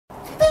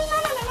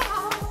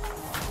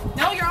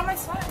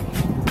society.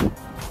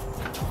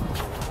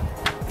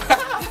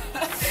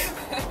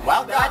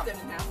 Well done. That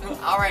didn't happen.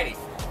 Alrighty.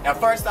 Now,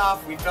 first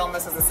off, we filmed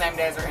this as the same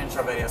day as our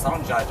intro video, so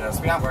don't judge us.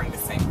 We aren't wearing the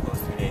same clothes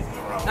 2 days in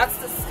a row. That's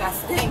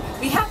disgusting.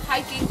 We have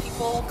hygiene,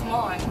 people. Come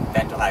on.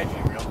 Dental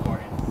hygiene, real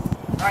important.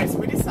 Alright, so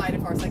we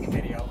decided for our second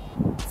video,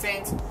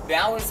 since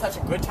now is such a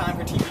good time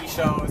for TV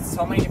shows,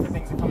 so many different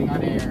things are coming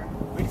on air,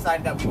 we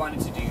decided that we wanted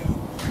to do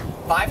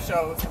 5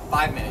 shows in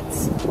 5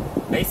 minutes.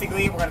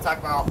 Basically, we're going to talk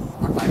about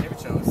our 5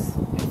 favorite shows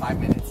in 5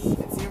 minutes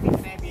and see if we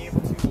can be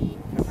able to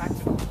compact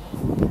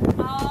it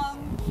all.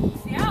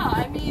 Yeah,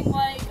 I mean,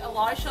 like, a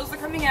lot of shows are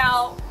coming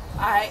out.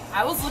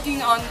 I was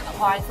looking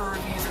online for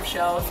reviews of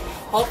shows.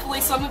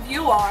 Hopefully some of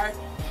you are.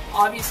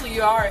 Obviously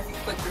you are if you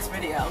click this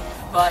video.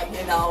 But,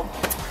 you know,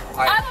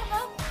 right. I don't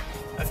know.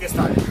 Let's get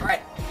started.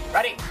 Alright,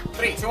 ready?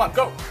 3, 2, 1,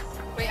 go!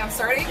 Wait, I'm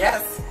starting?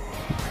 Yes!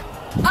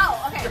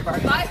 Oh, okay.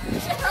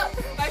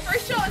 My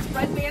first show is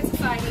Red Band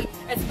Society.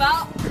 It's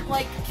about,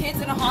 like,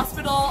 kids in a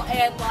hospital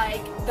and,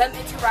 like, them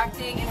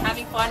interacting and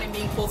having fun and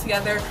being cool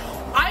together.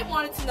 I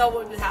wanted to know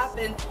what would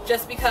happen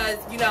just because,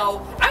 you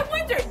know, I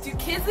wonder, do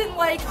kids in,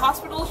 like,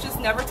 hospitals just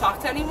never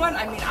talk to anyone?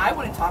 I mean, I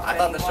wouldn't talk to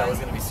anyone. I thought the show was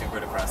going to be super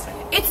depressing.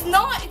 It's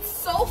not. It's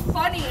so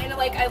funny, and,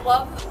 like, I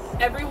love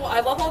everyone. I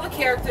love all the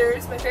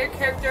characters. My favorite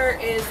character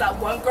is that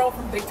one girl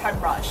from Big Time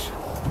Rush.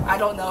 I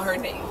don't know her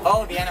name.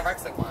 Oh, the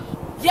anorexic one.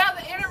 Yeah,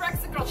 the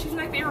anorexic girl. She's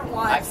my favorite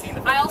one. I've seen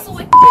the I also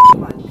like the bitch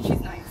one. She's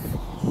nice.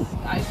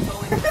 I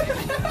totally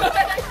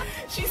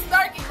she's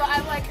snarky, but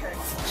I like her.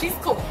 She's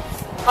cool.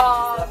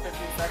 15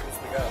 seconds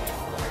to go.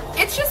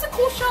 It's just a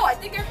cool show. I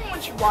think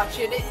everyone should watch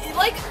it. It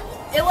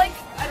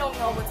I don't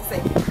know what to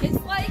say.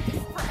 It's like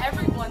for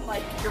everyone.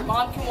 Like your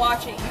mom can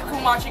watch it, you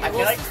can watch it.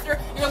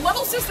 Your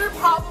little sister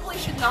probably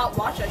should not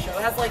watch that show.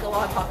 It has like a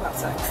lot of talk about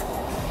sex.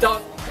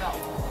 Don't know.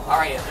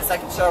 Alright, the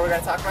second show we're going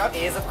to talk about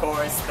is, of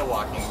course, The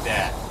Walking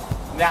Dead.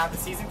 Now, the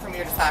season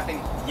premiere just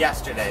happened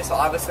yesterday, so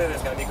obviously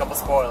there's going to be a couple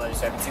spoilers.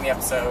 If you haven't seen the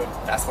episode,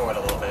 fast forward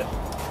a little bit.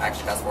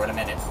 Actually, fast forward a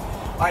minute.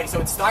 Alright, so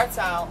we start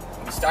out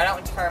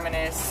in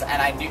Terminus,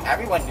 and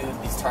everyone knew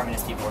these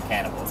Terminus people were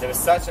cannibals. It was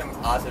so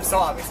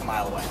obvious a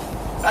mile away.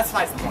 That's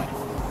besides the point.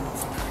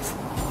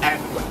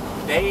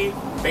 And they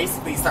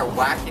basically start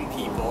whacking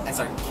people and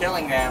start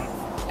killing them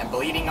and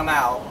bleeding them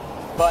out.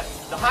 But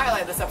the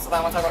highlight of this episode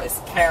I want to talk about is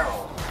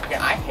Carol. Okay,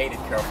 I hated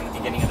Carol from the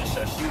beginning of the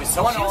show. She was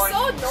so annoying. She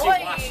was so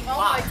annoying. She oh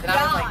my and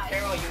I was like,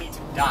 Carol, you need to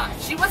die.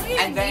 She wasn't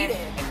even needed.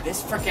 In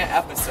this freaking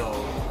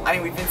episode, I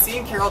mean, we've been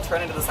seeing Carol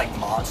turn into this like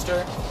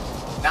monster.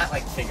 Not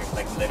like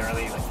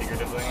literally, like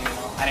figuratively, you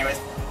know? Anyways,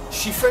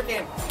 she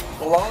freaking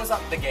blows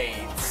up the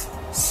gates,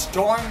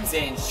 storms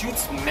in,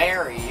 shoots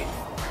Mary,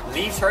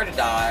 leaves her to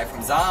die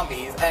from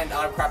zombies, and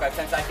oh crap, I have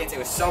 10 seconds. It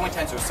was so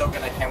intense, it was so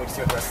good, I can't wait to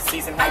see what the rest of the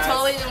season has. I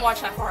totally didn't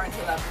watch that far into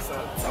the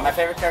episode. So my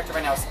favorite character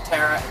right now is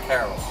Tara and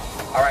Carol.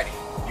 Alrighty,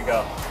 you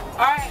go.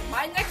 Alright,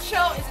 my next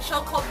show is a show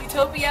called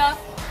Utopia.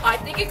 I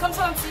think it comes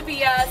on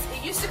CBS.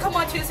 It used to come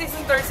on Tuesdays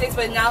and Thursdays,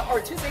 but now, or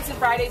Tuesdays and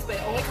Fridays, but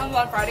it only comes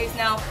on Fridays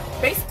now.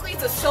 Basically,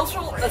 it's a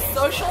social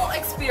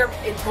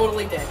experiment. It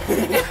totally did.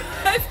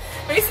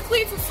 Basically,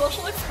 it's a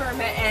social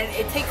experiment, and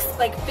it takes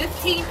like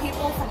 15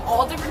 people from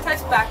all different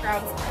types of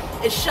backgrounds.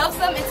 It shoves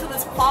them into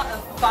this plot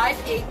of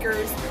 5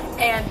 acres,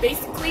 and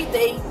basically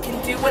they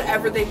can do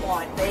whatever they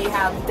want.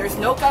 There's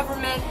no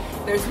government,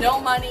 there's no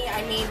money.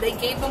 I mean, they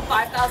gave them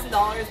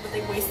 $5,000, but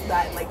they wasted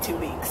that in like 2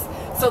 weeks.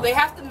 So they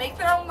have to make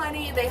their own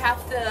money, they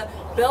have to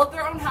build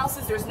their own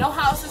houses. There's no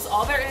houses,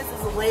 all there is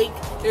a lake.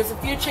 There's a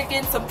few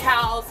chickens, some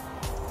cows.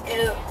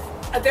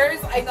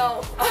 I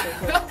know.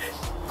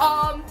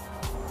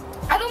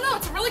 I don't know,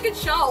 it's a really good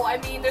show. I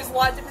mean, there's a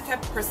lot of different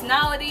types of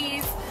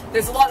personalities.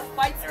 There's a lot of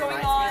fights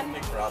going on.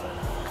 Big Brother.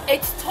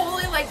 It's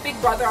totally like Big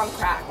Brother on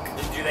crack.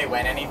 Do they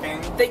win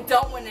anything? They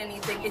don't win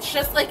anything. It's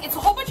just like, it's a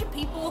whole bunch of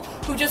people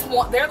who just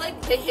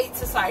they hate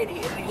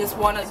society and they just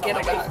want to get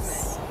away from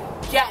it.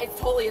 Yeah, it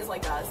totally is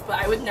like us, but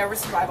I would never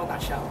survive on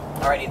that show.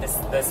 Alrighty,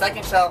 the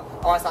second show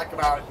I want to talk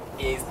about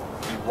is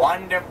the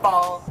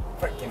wonderful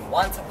freaking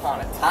Once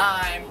Upon a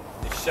Time.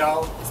 The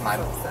show is my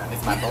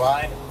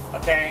blood,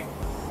 okay?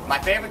 My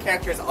favorite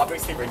character is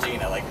obviously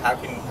Regina. Like, how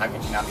can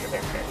she not be your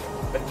favorite character?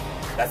 But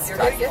that's You're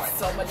gonna get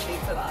so much hate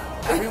for that.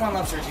 Everyone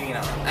loves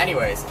Regina.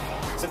 Anyways,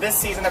 so this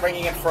season they're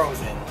bringing in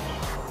Frozen,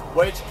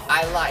 which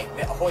I like.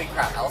 Holy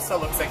crap, Elsa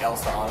looks like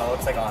Elsa, Anna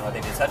looks like Anna. They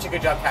did such a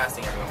good job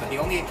casting everyone, but the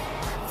only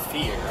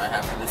fear I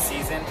have for this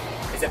season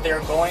is that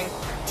they're going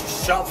to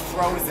shove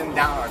Frozen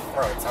down our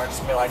throats. Or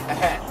just be like,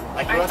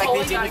 like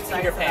they did with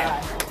Peter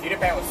Pan. Peter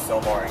Pan was so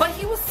boring. But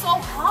he was so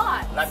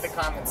hot. Let the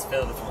comments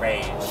filled with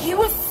rage. He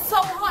was so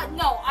hot.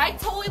 No, I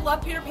totally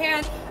love Peter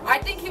Pan. I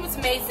think he was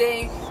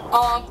amazing.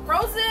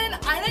 Frozen,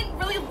 I didn't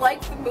really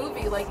like the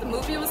movie. Like, the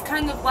movie was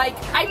kind of like,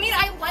 I mean,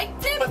 I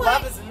liked it, but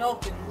love is an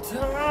open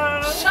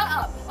door. Shut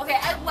up. Okay,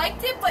 I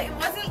liked it, but it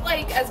wasn't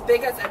like as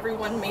big as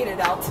everyone made it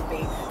out to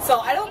be. So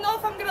I don't know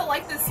if I'm gonna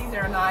like this season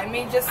or not. I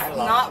may just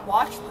not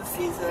watch the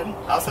season.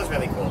 Elsa's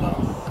really cool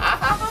though.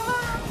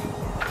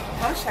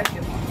 How much time do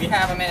you have? We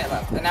have a minute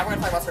left, and now we're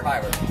gonna talk about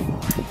Survivor.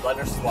 Blood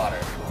versus Water.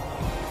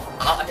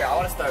 Here, I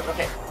want to start.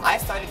 Okay, I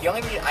started. The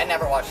only reason I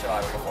never watched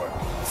Survivor before.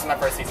 This is my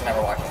first season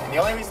ever watching it. And the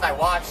only reason I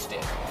watched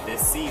it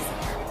this season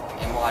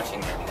and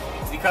watching it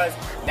is because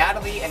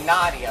Natalie and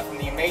Nadia from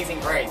The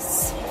Amazing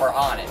Grace were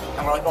on it,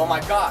 and we're like, oh my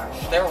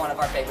gosh, they were one of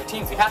our favorite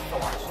teams. We have to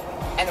watch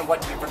it. And then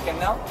what do you freaking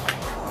know?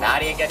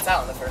 Nadia gets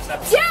out in the first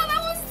episode. Yeah,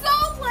 that was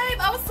so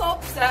lame. I was so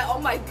upset. Oh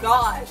my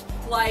gosh.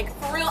 Like,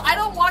 for real, I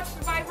don't watch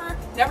Survivor.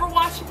 Never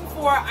watched it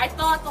before. I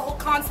thought the whole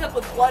concept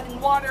with blood and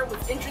water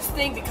was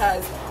interesting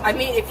because, I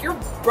mean, if your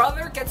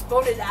brother gets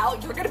voted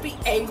out, you're going to be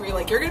angry.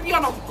 Like, you're going to be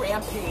on a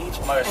rampage.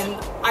 And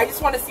I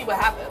just want to see what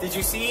happens. Did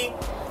you see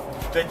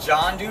the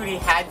John dude? He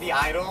had the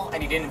idol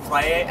and he didn't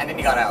play it and then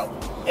he got out.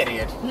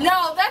 Idiot.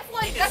 No, that's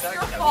like, that's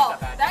your fault.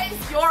 That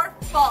is your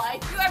fault.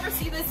 If you ever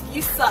see this,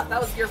 you suck. That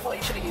was your fault.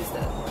 You should have used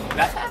it.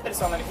 That's happened to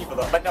so many people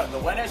though. But no, the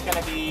winner's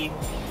going to be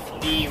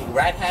the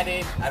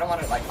redheaded, I don't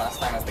want to like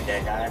classify him as the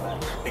gay guy,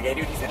 but the gay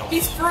dude, he's gonna win.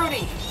 He's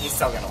fruity. He's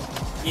still gonna win.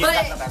 He's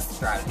got the best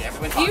strategy.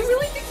 Everyone do you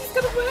really think he's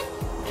gonna win?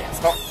 Yes.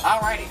 Well,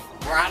 alrighty,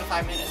 we're out of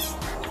 5 minutes.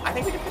 I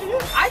think we did pretty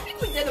good. I think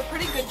we did a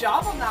pretty good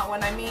job on that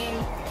one. I mean,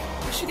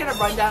 we should get a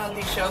rundown on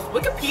these shows.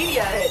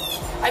 Wikipedia it.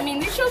 I mean,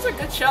 these shows are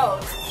good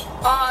shows.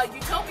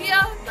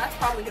 Utopia, that's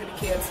probably gonna be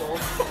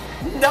canceled.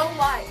 No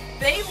lie.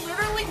 They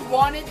literally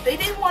they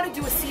didn't want to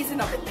do a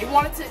season of it. They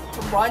wanted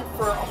to run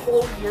for a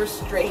whole year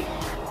straight.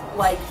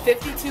 Like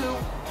 52,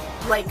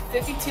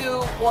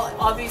 well,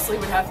 obviously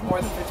would have more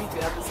than 52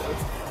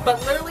 episodes.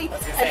 But literally, an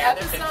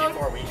episode,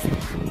 54 weeks.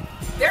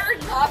 there are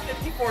not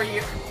 54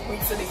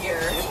 weeks in a year.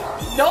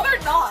 No,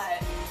 they're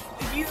not.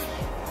 You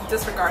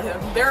disregard him.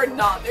 There are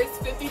not. There's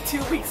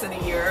 52 weeks in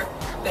a year.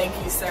 Thank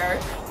you,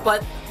 sir.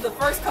 But the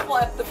first couple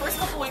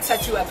weeks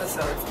had 2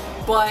 episodes.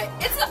 But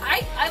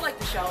I like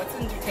the show. It's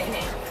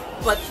entertaining.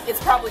 But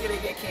it's probably gonna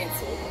get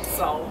canceled.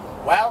 So.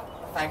 Well,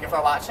 thank you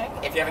for watching.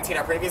 If you haven't seen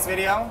our previous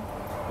video,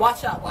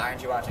 watch up. Why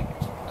aren't you watching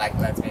it? Like,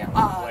 let's be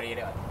honest. What are you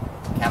doing?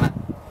 Come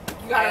on.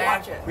 You gotta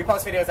watch it. We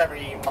post videos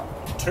every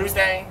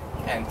Tuesday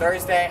and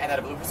Thursday, and then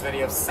a bloopers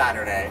video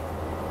Saturday.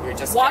 We're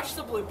just watch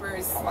the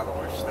bloopers. Oh my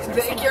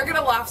gosh. You're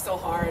gonna laugh so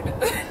hard.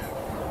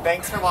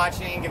 Thanks for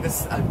watching. Give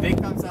us a big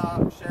thumbs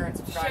up. Share it.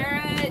 Subscribe.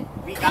 Share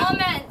it.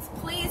 Comment.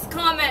 Please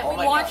comment.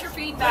 We want your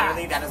feedback.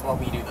 Literally, that is what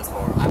we do this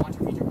for. I want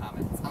to read your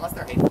comments. Unless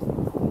they're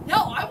hateful. No,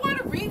 I want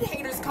to read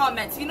haters'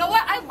 comments. You know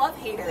what? I love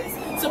haters.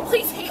 So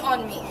please hate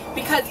on me.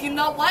 Because you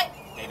know what?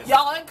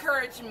 Y'all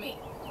encourage me.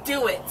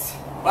 Do it.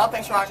 Well,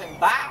 thanks for watching.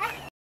 Bye.